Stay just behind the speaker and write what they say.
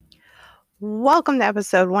Welcome to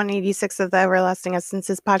episode 186 of the Everlasting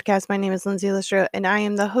Essences podcast. My name is Lindsay Listro, and I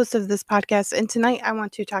am the host of this podcast. And tonight I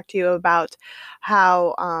want to talk to you about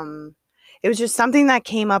how it was just something that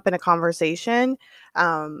came up in a conversation.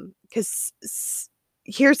 Because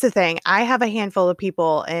here's the thing. I have a handful of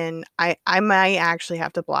people, and I might actually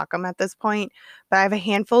have to block them at this point, but I have a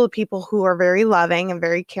handful of people who are very loving and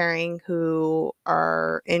very caring, who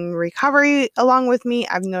are in recovery along with me.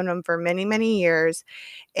 I've known them for many, many years.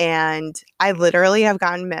 And I literally have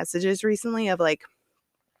gotten messages recently of like,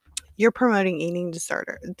 you're promoting eating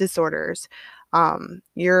disorders.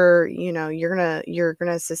 You're gonna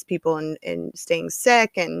assist people in staying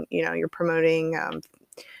sick, and you're promoting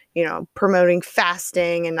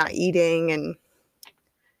fasting and not eating. And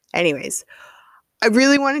anyways, I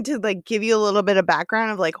really wanted to like give you a little bit of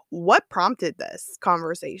background of like what prompted this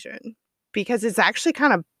conversation, because it's actually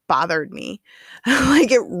kind of bothered me.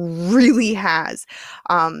 Like it really has.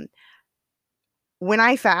 When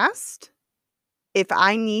I fast, if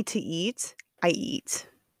I need to eat, I eat.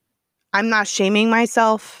 I'm not shaming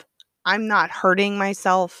myself. I'm not hurting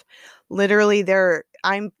myself. Literally,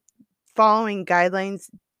 I'm following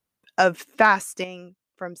guidelines of fasting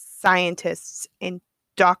from scientists and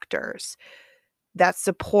doctors that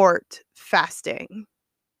support fasting.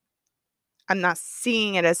 I'm not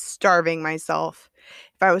seeing it as starving myself.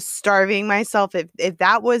 If I was starving myself, if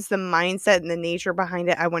that was the mindset and the nature behind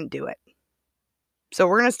it, I wouldn't do it. So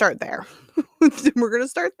we're going to start there. We're going to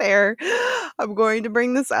start there. I'm going to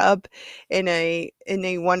bring this up in a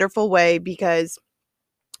wonderful way, because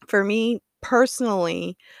for me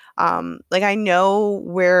personally, like I know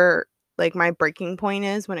where like my breaking point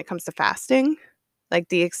is when it comes to fasting. Like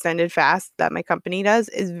the extended fast that my company does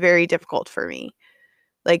is very difficult for me.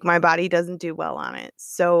 Like my body doesn't do well on it.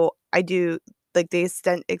 So I do like the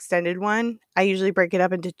extended one. I usually break it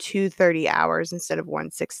up into 2 30 hours instead of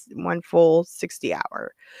one full 60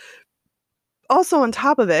 hour. Also on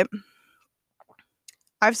top of it,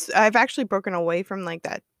 I've actually broken away from like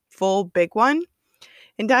that full big one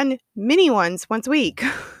and done mini ones once a week.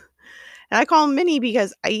 And I call them mini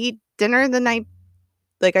because I eat dinner the night,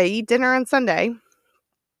 like I eat dinner on Sunday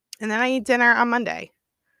and then I eat dinner on Monday.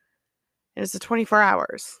 And it's a 24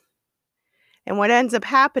 hours. And what ends up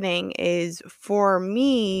happening is, for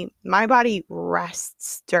me, my body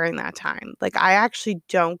rests during that time. Like I actually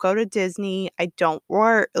don't go to Disney. I don't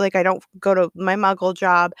work, like I don't go to my muggle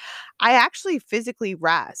job. I actually physically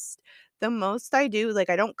rest. The most I do, like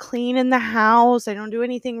I don't clean in the house. I don't do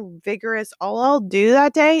anything vigorous. All I'll do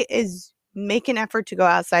that day is make an effort to go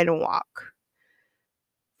outside and walk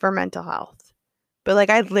for mental health. But like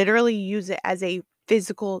I literally use it as a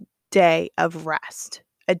physical day of rest,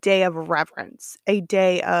 a day of reverence, a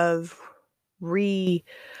day of re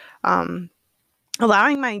um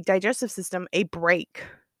allowing my digestive system a break.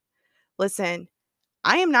 Listen,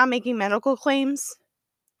 I am not making medical claims.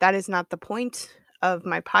 That is not the point of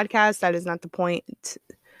my podcast. That is not the point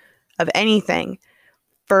of anything.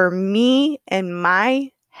 For me and my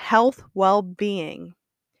health well-being,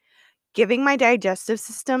 giving my digestive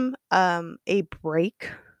system a break,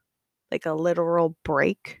 like a literal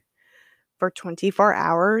break for 24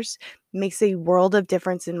 hours, makes a world of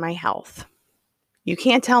difference in my health. You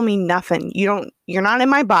can't tell me nothing. You're not in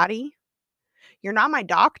my body. You're not my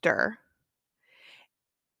doctor.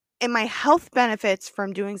 And my health benefits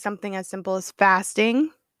from doing something as simple as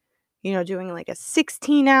fasting, doing like a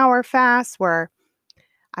 16-hour fast where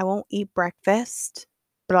I won't eat breakfast,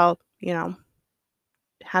 but I'll,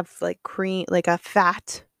 have like cream, like a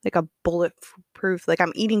fat, like a bulletproof, like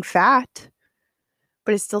I'm eating fat,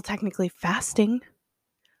 but it's still technically fasting,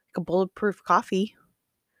 like a bulletproof coffee.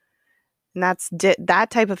 And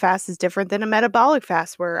that type of fast is different than a metabolic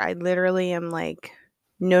fast, where I literally am like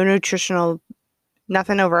no nutritional,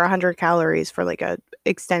 nothing over 100 calories for like a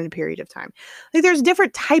extended period of time. Like there's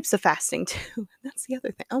different types of fasting too. That's the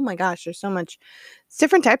other thing. Oh my gosh, there's so much. It's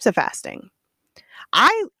different types of fasting.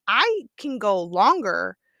 I can go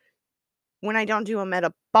longer when I don't do a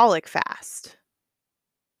metabolic fast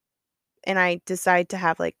and I decide to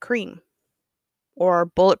have like cream or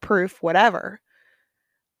bulletproof, whatever,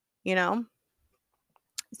 you know?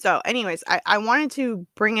 So, anyways, I wanted to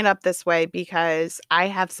bring it up this way because I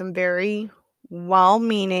have some very well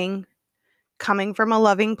meaning, coming from a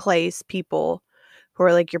loving place people who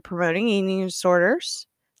are like, you're promoting eating disorders.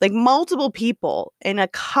 Like multiple people, and a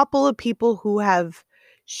couple of people who have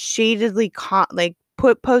shadedly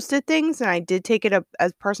posted things, and I did take it up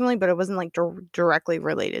as personally, but it wasn't like directly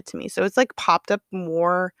related to me. So it's like popped up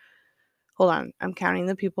more. Hold on, I'm counting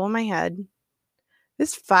the people in my head.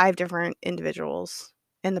 There's 5 different individuals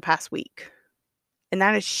in the past week. And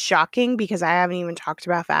that is shocking because I haven't even talked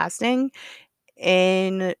about fasting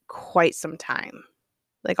in quite some time,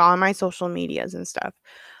 like on my social medias and stuff.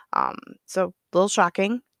 So a little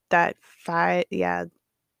shocking that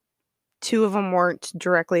two of them weren't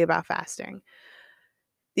directly about fasting.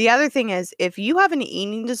 The other thing is, if you have an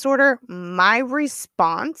eating disorder, my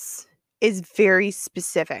response is very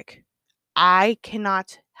specific. I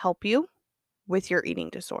cannot help you with your eating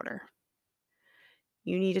disorder.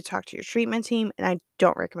 You need to talk to your treatment team, and I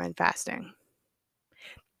don't recommend fasting.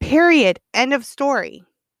 Period. End of story.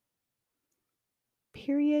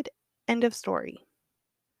 Period. End of story.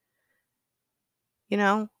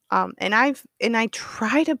 And I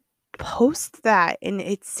try to post that, and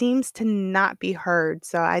it seems to not be heard.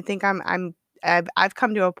 So I think I've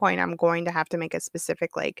come to a point I'm going to have to make a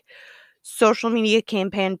specific like social media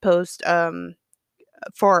campaign post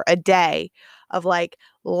for a day of like,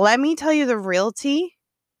 let me tell you the realty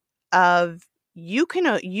of you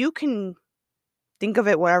can think of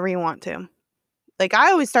it whatever you want to. Like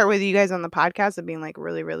I always start with you guys on the podcast of being like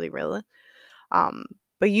really, really, really. Um,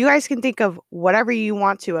 but you guys can think of whatever you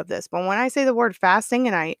want to of this. But when I say the word fasting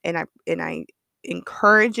and I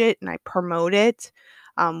encourage it and I promote it,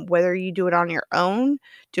 whether you do it on your own,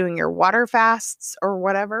 doing your water fasts or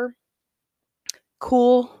whatever,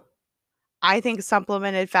 cool. I think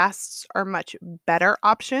supplemented fasts are much better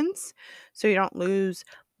options. So you don't lose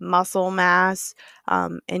muscle mass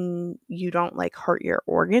and you don't like hurt your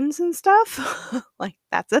organs and stuff. Like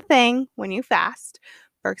that's a thing when you fast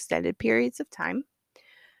for extended periods of time.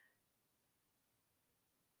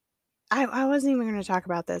 I wasn't even going to talk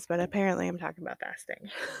about this, but apparently I'm talking about fasting.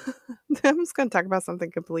 I'm just going to talk about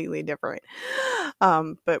something completely different.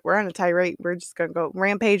 But we're on a tirade. We're just going to go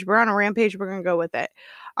rampage. We're on a rampage. We're going to go with it.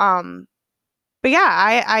 But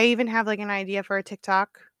yeah, I even have like an idea for a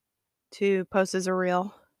TikTok to post as a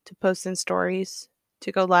reel, to post in stories,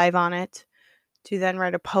 to go live on it, to then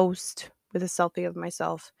write a post with a selfie of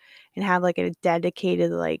myself and have like a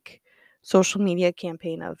dedicated like social media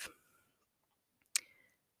campaign of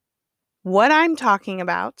what I'm talking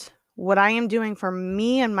about, what I am doing for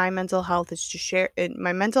me and my mental health is to share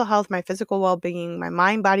my mental health, my physical well-being, my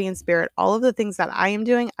mind, body, and spirit, all of the things that I am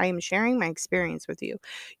doing, I am sharing my experience with you.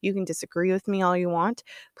 You can disagree with me all you want.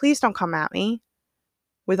 Please don't come at me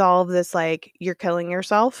with all of this, like, you're killing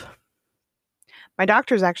yourself. My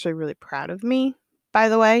doctor's actually really proud of me, by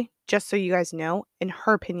the way, just so you guys know, and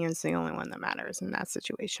her opinion's the only one that matters in that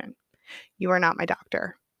situation. You are not my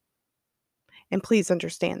doctor. And please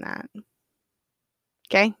understand that.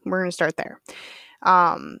 Okay, we're going to start there.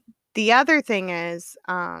 The other thing is,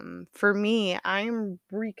 for me, I'm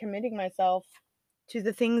recommitting myself to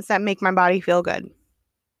the things that make my body feel good.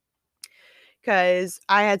 Because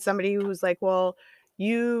I had somebody who was like, well,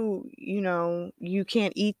 you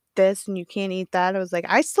can't eat this and you can't eat that. I was like,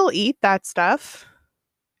 I still eat that stuff.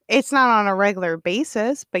 It's not on a regular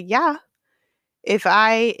basis, but yeah, if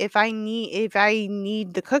I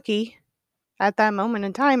need the cookie at that moment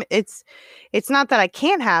in time, it's not that I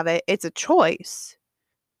can't have it, it's a choice.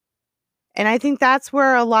 And I think that's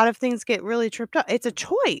where a lot of things get really tripped up. It's a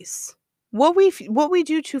choice. What we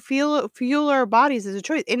do to fuel our bodies is a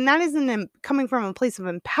choice, and that isn't coming from a place of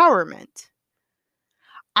empowerment.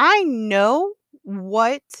 I know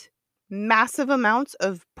what massive amounts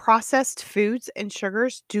of processed foods and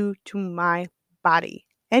sugars do to my body.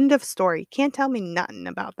 End of story. Can't tell me nothing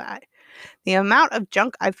about that. The amount of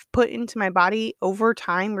junk I've put into my body over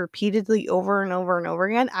time, repeatedly over and over and over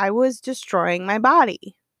again, I was destroying my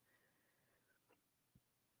body.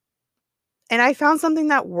 And I found something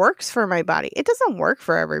that works for my body. It doesn't work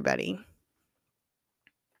for everybody.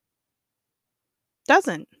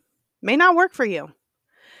 Doesn't. May not work for you.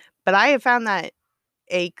 But I have found that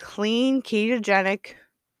a clean ketogenic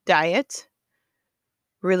diet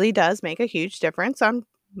really does make a huge difference on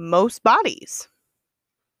most bodies.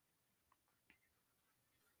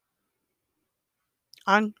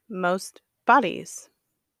 On most bodies.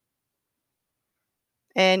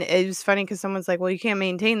 And it was funny because someone's like, well, you can't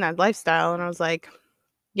maintain that lifestyle. And I was like,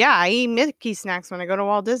 yeah, I eat Mickey snacks when I go to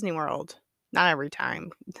Walt Disney World. Not every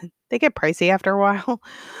time. They get pricey after a while.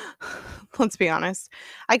 Let's be honest.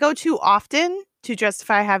 I go too often to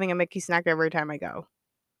justify having a Mickey snack every time I go.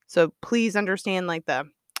 So please understand, like,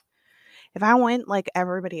 if I went like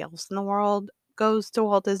everybody else in the world goes to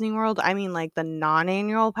Walt Disney World, I mean like the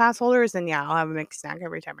non-annual pass holders, then yeah, I'll have a Mickey snack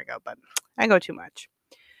every time I go, but I go too much.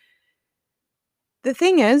 The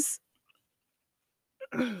thing is,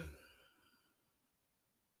 it's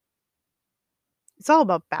all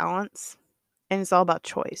about balance and it's all about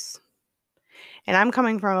choice. And I'm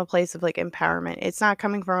coming from a place of like empowerment. It's not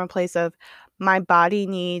coming from a place of my body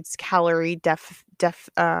needs calorie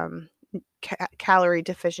calorie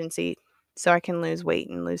deficiency so I can lose weight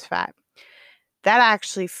and lose fat. That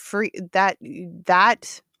actually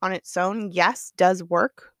that on its own, yes, does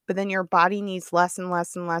work, but then your body needs less and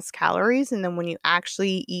less and less calories, and then when you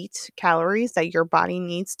actually eat calories that your body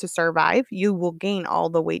needs to survive, you will gain all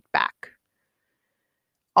the weight back.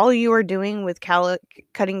 All you are doing with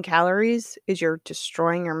cutting calories is you're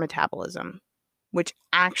destroying your metabolism, which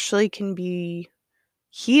actually can be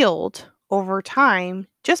healed over time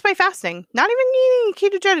just by fasting. Not even needing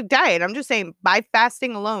a ketogenic diet. I'm just saying by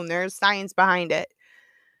fasting alone, there's science behind it.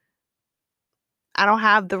 I don't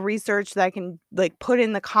have the research that I can like put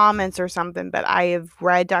in the comments or something, but I have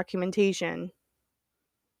read documentation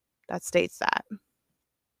that states that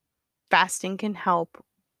fasting can help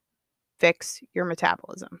fix your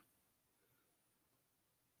metabolism.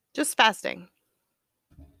 Just fasting.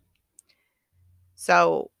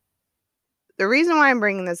 So the reason why I'm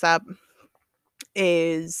bringing this up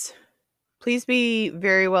is please be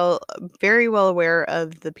very well aware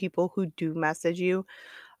of the people who do message you,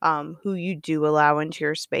 who you do allow into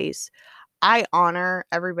your space. I honor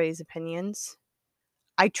everybody's opinions.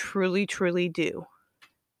 I truly, truly do.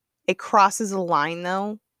 It crosses a line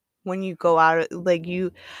though when you go out like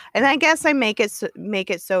you, and I guess I make it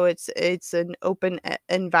so it's an open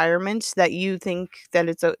environment that you think that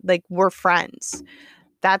it's like we're friends.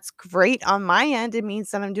 That's great on my end. It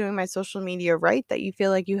means that I'm doing my social media right, that you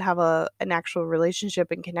feel like you have an actual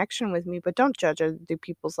relationship and connection with me, but don't judge other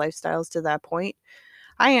people's lifestyles to that point.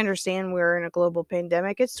 I understand we're in a global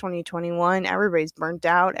pandemic. It's 2021. Everybody's burnt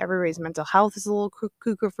out. Everybody's mental health is a little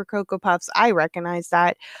cuckoo for Cocoa Puffs. I recognize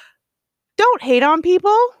that. Don't hate on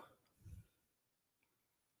people.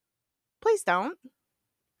 Please don't.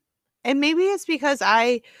 And maybe it's because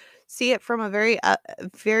I see it from a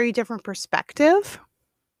very different perspective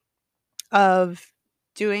of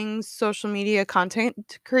doing social media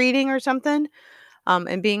content creating or something,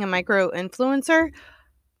 and being a micro influencer.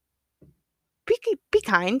 Be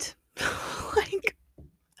kind. Like,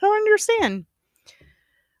 I don't understand.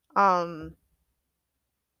 I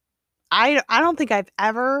don't think I've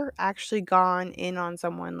ever actually gone in on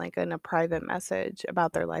someone like in a private message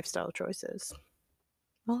about their lifestyle choices.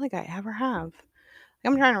 I don't think I ever have.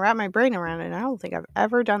 I'm trying to wrap my brain around it, and I don't think I've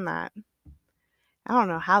ever done that. I don't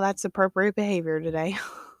know how that's appropriate behavior today.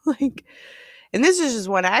 Like, and this is just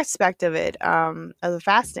one aspect of it, of the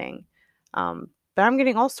fasting. But I'm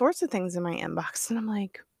getting all sorts of things in my inbox, and I'm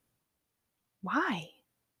like, why?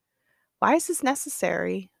 Why is this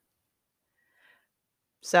necessary?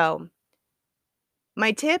 So,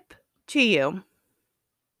 my tip to you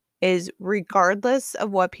is regardless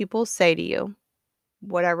of what people say to you,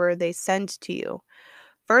 whatever they send to you,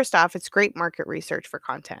 first off, it's great market research for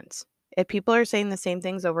content. If people are saying the same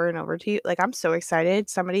things over and over to you, like I'm so excited.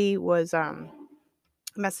 Somebody was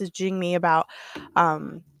messaging me about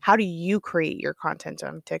how do you create your content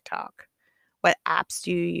on TikTok? What apps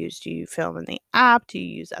do you use? Do you film in the app? Do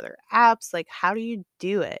you use other apps? Like, how do you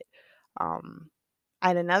do it? I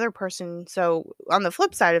had another person. So on the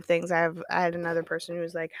flip side of things, I had another person who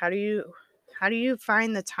was like, how do you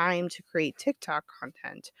find the time to create TikTok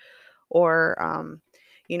content? Or,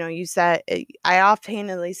 you said, I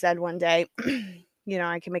offhandedly said one day,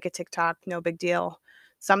 I can make a TikTok, no big deal.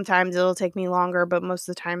 Sometimes it'll take me longer, but most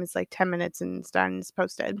of the time it's like 10 minutes and it's done, it's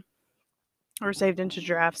posted or saved into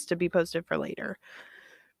drafts to be posted for later.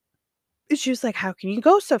 She was like, how can you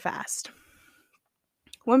go so fast?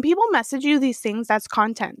 When people message you these things, that's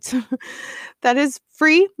content. That is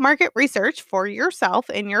free market research for yourself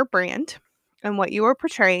and your brand and what you are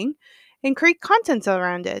portraying, and create content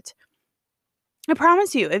around it. I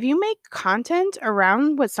promise you, if you make content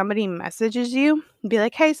around what somebody messages you, be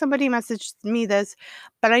like, hey, somebody messaged me this,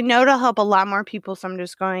 but I know it'll help a lot more people, so I'm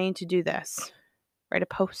just going to do this. Write a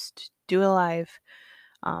post, do a live,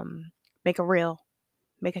 make a reel,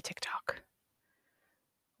 make a TikTok.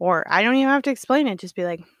 Or I don't even have to explain it. Just be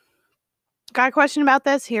like, got a question about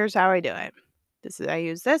this? Here's how I do it. I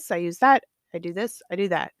use this, I use that, I do this, I do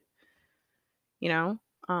that.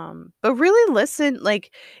 But really listen,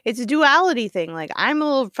 like it's a duality thing. Like I'm a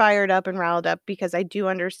little fired up and riled up because I do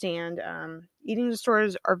understand eating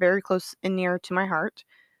disorders are very close and near to my heart.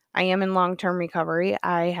 I am in long-term recovery.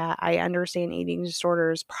 I understand eating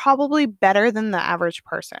disorders probably better than the average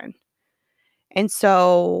person. And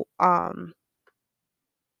so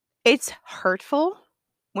it's hurtful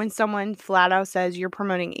when someone flat out says you're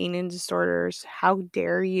promoting eating disorders. How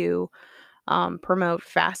dare you promote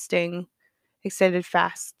fasting, extended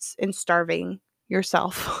fasts, and starving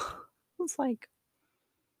yourself? It's like,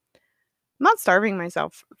 I'm not starving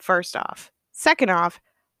myself, first off. Second off,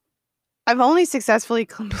 I've only successfully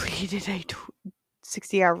completed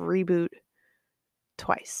 60-hour reboot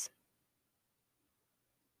twice.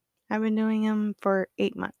 I've been doing them for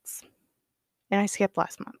 8 months. And I skipped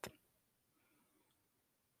last month.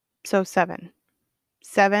 So 7.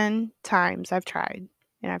 7 times I've tried.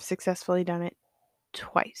 And I've successfully done it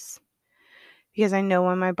twice. Because I know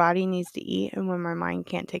when my body needs to eat and when my mind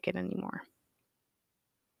can't take it anymore.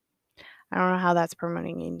 I don't know how that's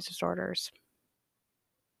promoting eating disorders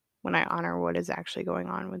when I honor what is actually going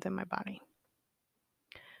on within my body.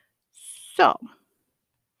 So,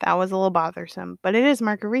 that was a little bothersome, but it is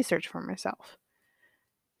market research for myself.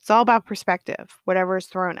 It's all about perspective. Whatever is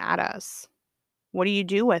thrown at us, what do you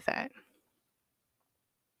do with it?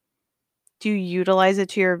 Do you utilize it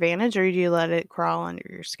to your advantage, or do you let it crawl under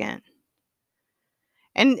your skin?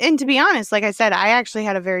 And to be honest, like I said, I actually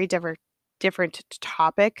had a very different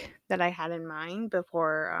topic that I had in mind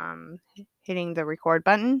before hitting the record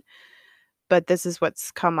button. But this is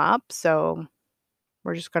what's come up, so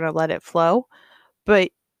we're just going to let it flow.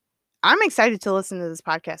 But I'm excited to listen to this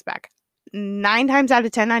podcast back. 9 times out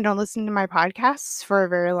of 10, I don't listen to my podcasts for a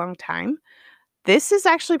very long time. This is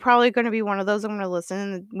actually probably going to be one of those I'm going to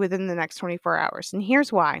listen within the next 24 hours. And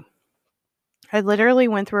here's why. I literally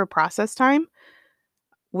went through a process time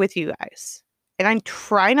with you guys. And I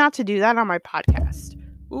try not to do that on my podcast.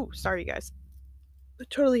 Ooh, sorry, guys. I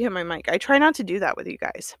totally hit my mic. I try not to do that with you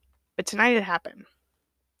guys. But tonight it happened.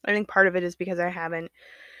 I think part of it is because I haven't.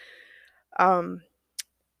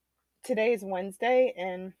 Today is Wednesday,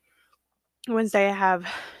 and Wednesday I have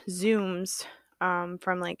Zooms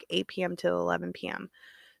from like 8 p.m. to 11 p.m.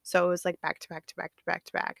 So it was like back to back to back to back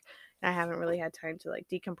to back. And I haven't really had time to like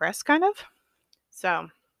decompress kind of. So,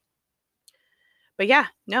 but yeah,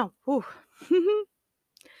 no. Whew.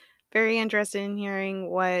 Very interested in hearing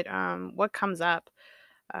what comes up.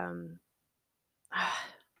 I'm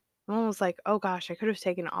almost like, oh gosh, I could have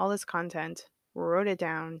taken all this content, wrote it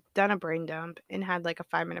down, done a brain dump, and had like a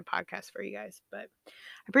 5-minute podcast for you guys. But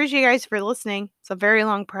I appreciate you guys for listening. It's a very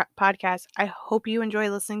long podcast. I hope you enjoy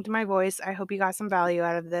listening to my voice. I hope you got some value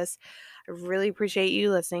out of this. I really appreciate you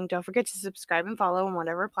listening. Don't forget to subscribe and follow on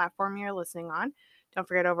whatever platform you're listening on. Don't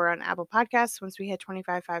forget over on Apple Podcasts, once we hit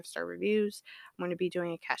 25 5-star reviews, I'm going to be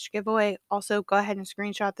doing a cash giveaway. Also, go ahead and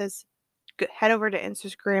screenshot this. Head over to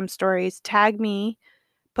Instagram stories, tag me,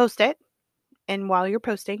 post it. And while you're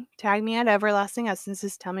posting, tag me at Everlasting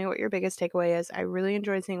Essences. Tell me what your biggest takeaway is. I really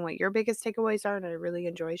enjoy seeing what your biggest takeaways are, and I really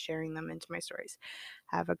enjoy sharing them into my stories.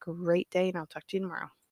 Have a great day, and I'll talk to you tomorrow.